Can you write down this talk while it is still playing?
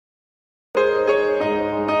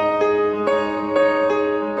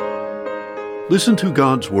Listen to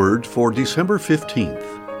God's Word for December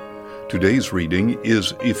 15th. Today's reading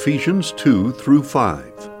is Ephesians 2 through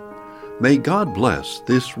 5. May God bless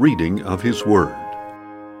this reading of His Word.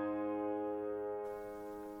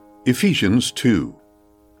 Ephesians 2.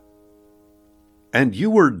 And you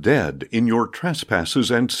were dead in your trespasses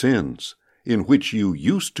and sins, in which you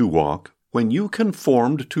used to walk when you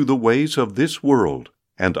conformed to the ways of this world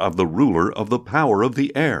and of the ruler of the power of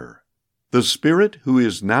the air, the Spirit who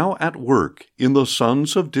is now at work in the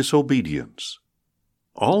sons of disobedience.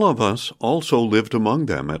 All of us also lived among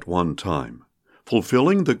them at one time,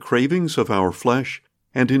 fulfilling the cravings of our flesh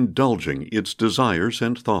and indulging its desires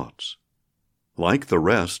and thoughts. Like the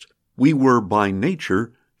rest, we were by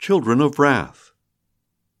nature children of wrath.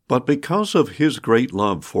 But because of His great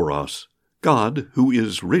love for us, God, who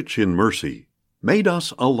is rich in mercy, made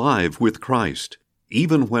us alive with Christ,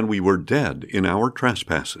 even when we were dead in our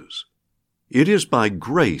trespasses. It is by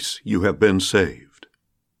grace you have been saved.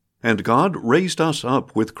 And God raised us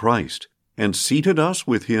up with Christ, and seated us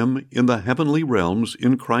with Him in the heavenly realms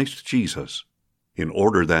in Christ Jesus, in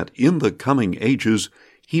order that in the coming ages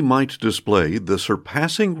He might display the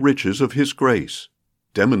surpassing riches of His grace,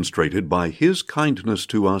 demonstrated by His kindness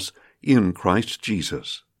to us in Christ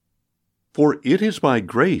Jesus. For it is by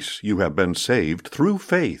grace you have been saved through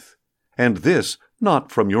faith, and this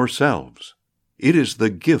not from yourselves. It is the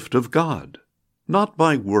gift of God, not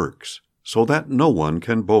by works, so that no one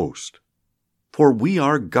can boast. For we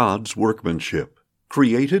are God's workmanship,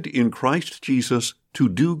 created in Christ Jesus to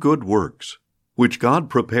do good works, which God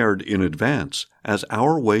prepared in advance as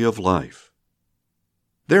our way of life.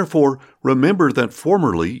 Therefore, remember that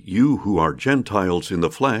formerly you who are Gentiles in the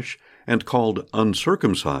flesh and called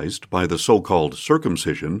uncircumcised by the so-called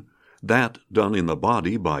circumcision, that done in the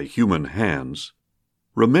body by human hands,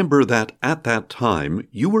 remember that at that time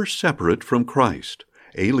you were separate from Christ,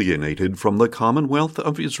 alienated from the commonwealth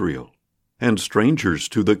of Israel, and strangers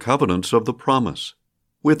to the covenants of the promise,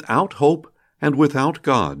 without hope and without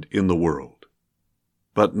God in the world.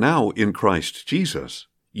 But now in Christ Jesus,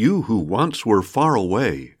 you who once were far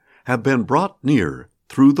away have been brought near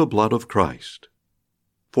through the blood of Christ.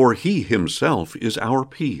 For He Himself is our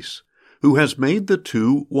peace, who has made the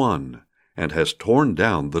two one, and has torn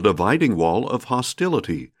down the dividing wall of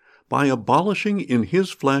hostility by abolishing in His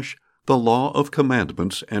flesh the law of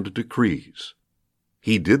commandments and decrees.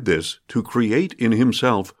 He did this to create in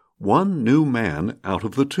Himself one new man out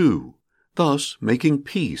of the two, thus making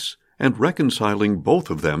peace and reconciling both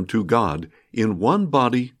of them to God in one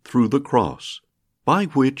body through the cross, by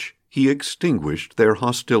which He extinguished their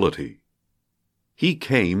hostility. He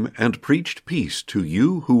came and preached peace to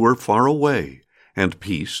you who were far away, and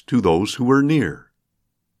peace to those who were near.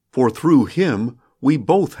 For through Him we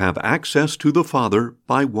both have access to the Father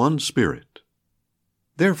by one Spirit.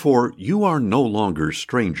 Therefore you are no longer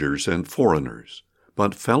strangers and foreigners,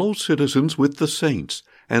 but fellow citizens with the saints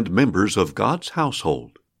and members of God's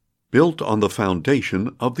household, built on the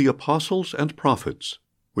foundation of the apostles and prophets,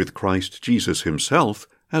 with Christ Jesus Himself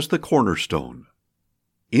as the cornerstone.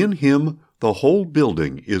 In Him the whole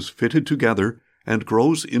building is fitted together and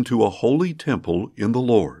grows into a holy temple in the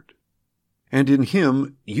Lord. And in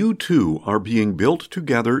Him you too are being built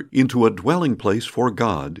together into a dwelling place for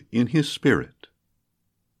God in His Spirit.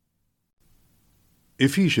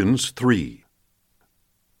 Ephesians 3.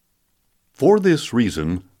 For this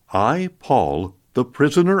reason, I, Paul, the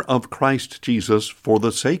prisoner of Christ Jesus for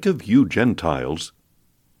the sake of you Gentiles,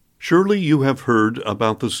 surely you have heard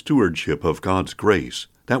about the stewardship of God's grace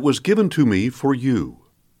that was given to me for you,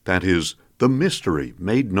 that is, the mystery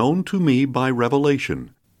made known to me by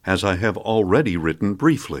revelation, as I have already written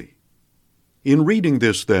briefly. In reading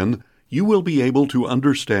this, then, you will be able to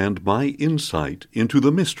understand my insight into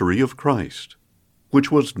the mystery of Christ,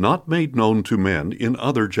 which was not made known to men in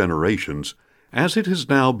other generations, as it has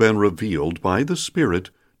now been revealed by the Spirit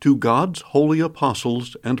to God's holy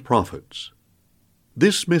apostles and prophets.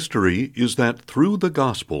 This mystery is that through the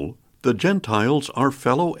gospel the Gentiles are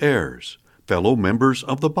fellow heirs, fellow members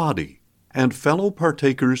of the body, and fellow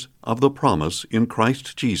partakers of the promise in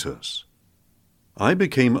Christ Jesus. I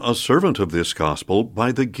became a servant of this gospel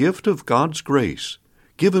by the gift of God's grace,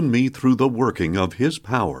 given me through the working of His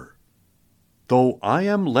power. Though I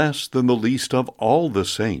am less than the least of all the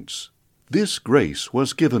saints, this grace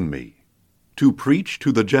was given me, to preach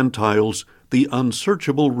to the Gentiles the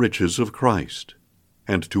unsearchable riches of Christ,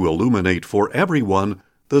 and to illuminate for everyone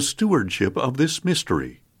the stewardship of this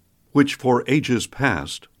mystery, which for ages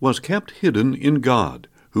past was kept hidden in God,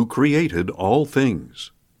 who created all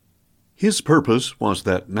things. His purpose was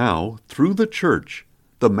that now, through the church,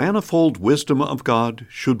 the manifold wisdom of God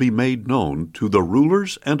should be made known to the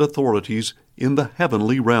rulers and authorities in the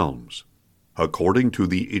heavenly realms, according to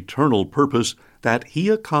the eternal purpose that He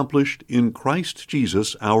accomplished in Christ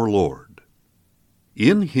Jesus our Lord.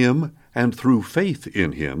 In Him and through faith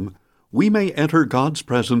in Him, we may enter God's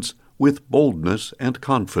presence with boldness and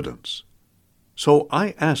confidence. So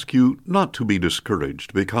I ask you not to be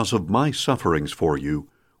discouraged because of my sufferings for you,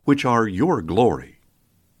 which are your glory.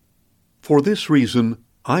 For this reason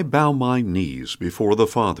I bow my knees before the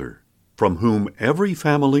Father, from whom every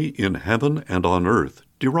family in heaven and on earth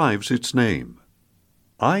derives its name.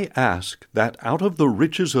 I ask that out of the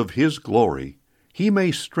riches of His glory He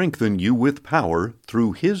may strengthen you with power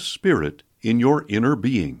through His Spirit in your inner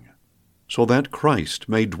being, so that Christ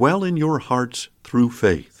may dwell in your hearts through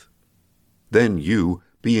faith. Then you,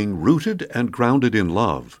 being rooted and grounded in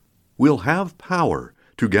love, will have power,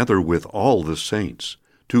 together with all the saints,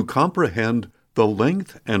 to comprehend the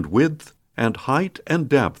length and width and height and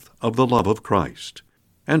depth of the love of Christ,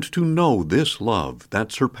 and to know this love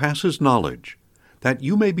that surpasses knowledge, that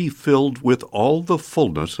you may be filled with all the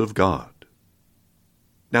fullness of God.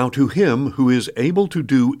 Now to Him who is able to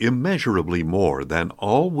do immeasurably more than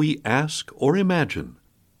all we ask or imagine,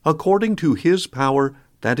 according to His power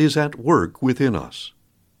that is at work within us,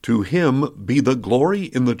 to Him be the glory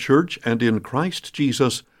in the church and in Christ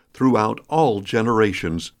Jesus throughout all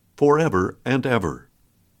generations, forever and ever.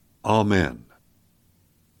 Amen.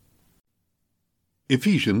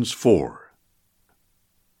 Ephesians 4.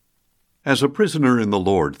 As a prisoner in the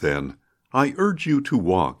Lord, then, I urge you to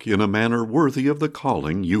walk in a manner worthy of the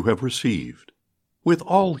calling you have received, with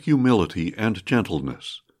all humility and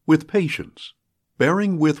gentleness, with patience,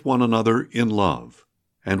 bearing with one another in love,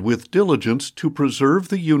 and with diligence to preserve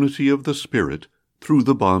the unity of the Spirit through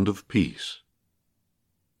the bond of peace.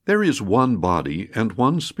 There is one body and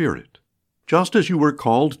one Spirit, just as you were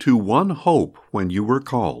called to one hope when you were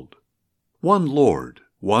called, one Lord,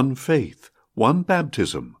 one faith, one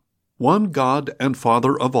baptism, one God and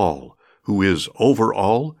Father of all, who is over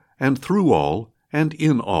all, and through all, and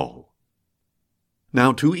in all.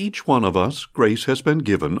 Now to each one of us grace has been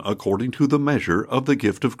given according to the measure of the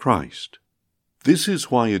gift of Christ. This is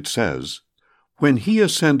why it says, "When He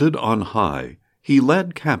ascended on high, He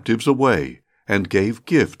led captives away, and gave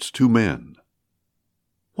gifts to men."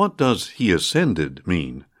 What does He ascended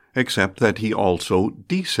mean, except that He also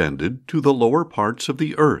descended to the lower parts of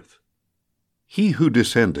the earth? He who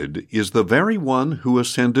descended is the very one who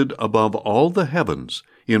ascended above all the heavens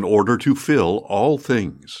in order to fill all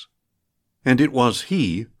things. And it was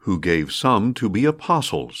He who gave some to be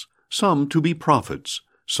apostles, some to be prophets,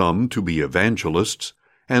 some to be evangelists,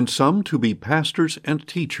 and some to be pastors and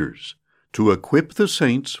teachers, to equip the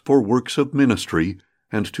saints for works of ministry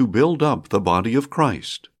and to build up the body of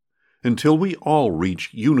Christ, until we all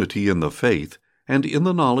reach unity in the faith and in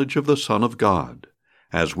the knowledge of the Son of God,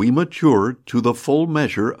 as we mature to the full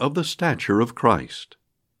measure of the stature of Christ.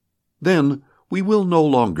 Then we will no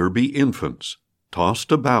longer be infants,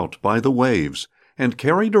 tossed about by the waves, and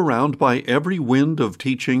carried around by every wind of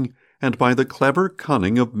teaching and by the clever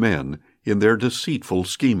cunning of men in their deceitful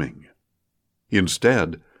scheming.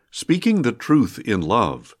 Instead, speaking the truth in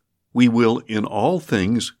love, we will in all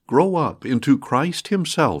things grow up into Christ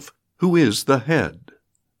Himself, who is the head.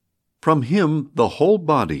 From Him the whole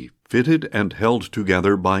body, fitted and held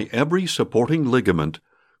together by every supporting ligament,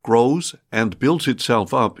 grows and builds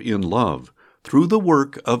itself up in love through the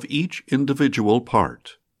work of each individual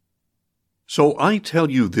part. So I tell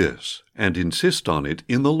you this, and insist on it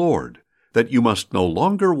in the Lord, that you must no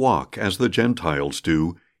longer walk as the Gentiles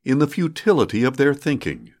do, in the futility of their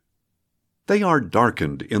thinking. They are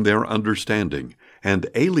darkened in their understanding and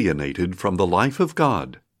alienated from the life of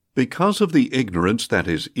God, because of the ignorance that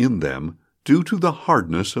is in them, due to the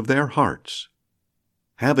hardness of their hearts.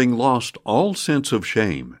 Having lost all sense of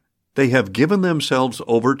shame, they have given themselves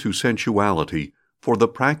over to sensuality for the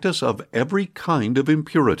practice of every kind of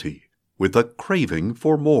impurity, with a craving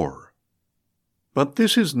for more. But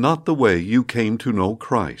this is not the way you came to know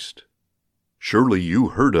Christ. Surely you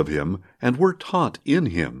heard of Him and were taught in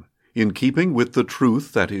Him, in keeping with the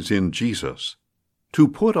truth that is in Jesus, to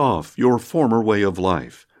put off your former way of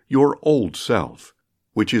life, your old self,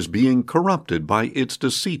 which is being corrupted by its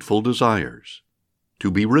deceitful desires,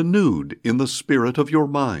 to be renewed in the spirit of your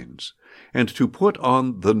minds, and to put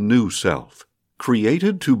on the new self,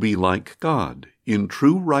 created to be like God in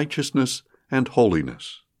true righteousness and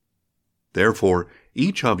holiness. Therefore,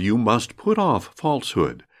 each of you must put off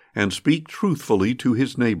falsehood and speak truthfully to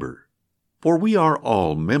his neighbor, for we are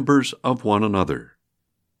all members of one another.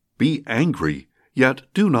 Be angry, yet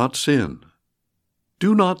do not sin.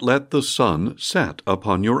 Do not let the sun set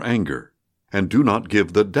upon your anger, and do not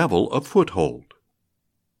give the devil a foothold.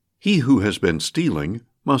 He who has been stealing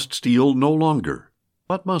must steal no longer,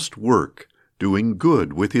 but must work, doing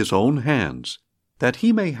good with his own hands, that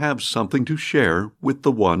he may have something to share with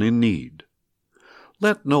the one in need.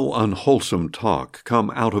 Let no unwholesome talk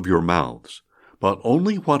come out of your mouths, but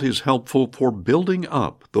only what is helpful for building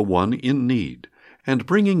up the one in need, and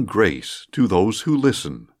bringing grace to those who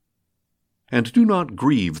listen. And do not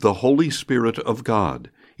grieve the Holy Spirit of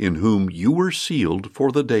God, in whom you were sealed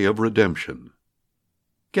for the day of redemption.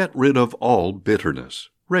 Get rid of all bitterness,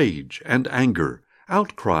 rage, and anger,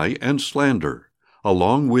 outcry, and slander,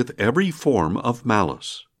 along with every form of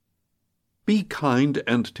malice. Be kind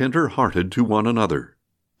and tender-hearted to one another,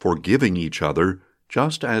 forgiving each other,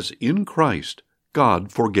 just as in Christ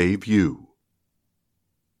God forgave you.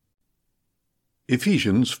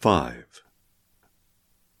 Ephesians 5.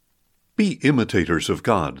 Be imitators of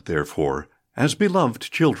God, therefore, as beloved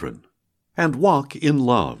children, and walk in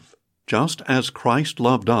love, just as Christ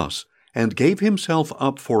loved us and gave himself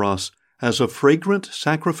up for us as a fragrant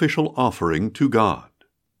sacrificial offering to God.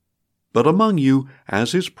 But among you,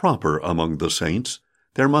 as is proper among the saints,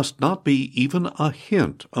 there must not be even a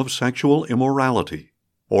hint of sexual immorality,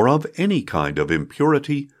 or of any kind of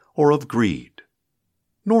impurity or of greed.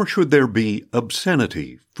 Nor should there be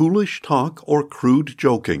obscenity, foolish talk, or crude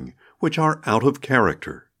joking, which are out of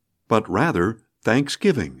character, but rather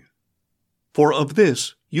thanksgiving. For of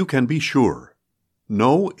this you can be sure: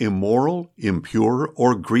 no immoral, impure,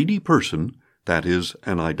 or greedy person, that is,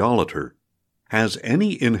 an idolater, has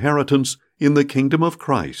any inheritance in the kingdom of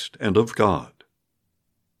Christ and of God.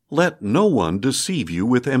 Let no one deceive you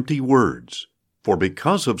with empty words, for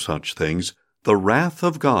because of such things the wrath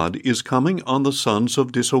of God is coming on the sons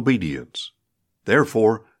of disobedience.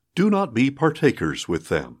 Therefore, do not be partakers with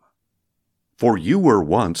them. For you were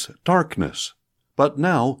once darkness, but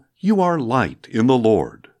now you are light in the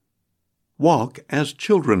Lord. Walk as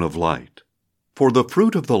children of light, for the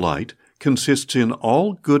fruit of the light consists in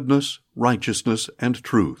all goodness, righteousness, and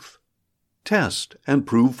truth. Test and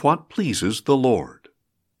prove what pleases the Lord.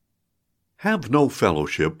 Have no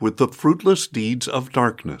fellowship with the fruitless deeds of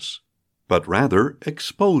darkness, but rather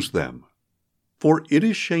expose them. For it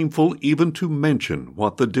is shameful even to mention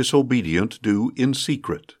what the disobedient do in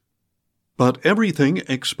secret. But everything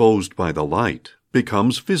exposed by the light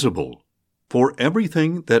becomes visible, for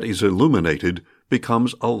everything that is illuminated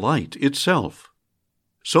becomes a light itself.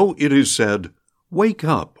 So it is said, "Wake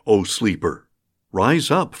up, O sleeper! Rise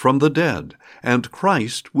up from the dead, and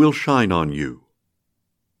Christ will shine on you."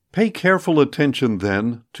 Pay careful attention,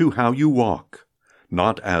 then, to how you walk,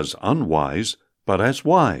 not as unwise, but as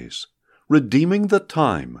wise, redeeming the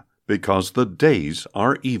time, because the days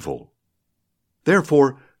are evil.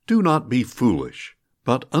 Therefore, do not be foolish,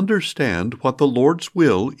 but understand what the Lord's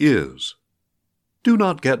will is. Do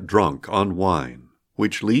not get drunk on wine,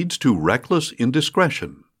 which leads to reckless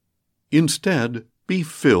indiscretion. Instead, be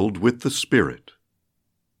filled with the Spirit.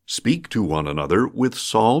 Speak to one another with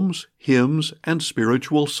psalms, hymns, and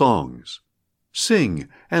spiritual songs. Sing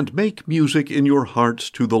and make music in your hearts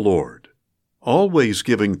to the Lord, always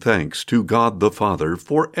giving thanks to God the Father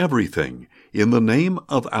for everything in the name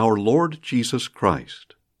of our Lord Jesus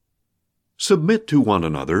Christ. Submit to one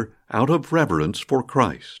another out of reverence for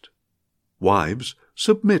Christ. Wives,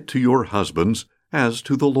 submit to your husbands as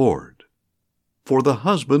to the Lord. For the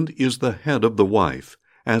husband is the head of the wife,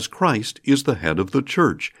 as Christ is the head of the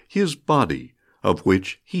church, his body, of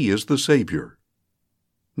which he is the Savior.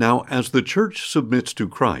 Now, as the church submits to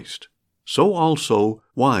Christ, so also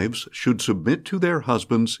wives should submit to their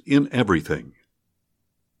husbands in everything.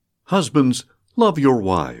 Husbands, love your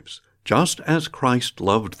wives, just as Christ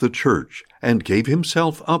loved the church and gave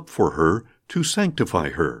himself up for her to sanctify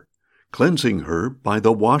her, cleansing her by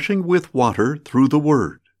the washing with water through the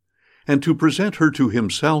word, and to present her to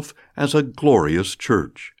himself as a glorious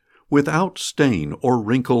church, without stain or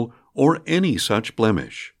wrinkle or any such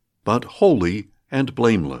blemish, but holy and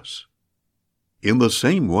blameless. In the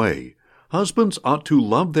same way, husbands ought to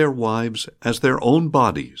love their wives as their own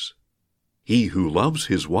bodies. He who loves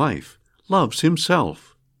his wife loves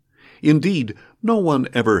himself. Indeed, no one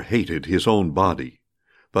ever hated his own body,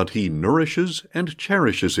 but he nourishes and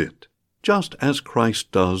cherishes it, just as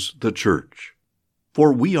Christ does the church.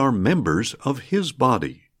 For we are members of his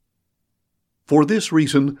body. For this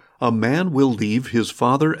reason, a man will leave his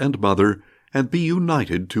father and mother and be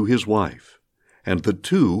united to his wife, and the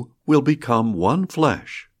two will become one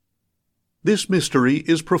flesh. This mystery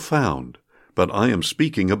is profound, but I am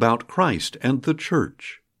speaking about Christ and the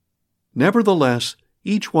church. Nevertheless,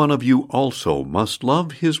 each one of you also must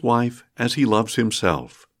love his wife as he loves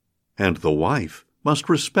himself, and the wife must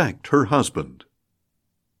respect her husband.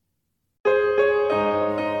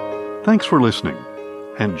 Thanks for listening,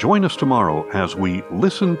 and join us tomorrow as we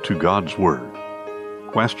listen to God's Word.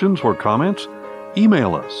 Questions or comments?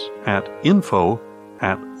 Email us at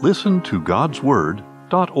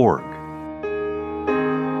info@listentogodsword.org.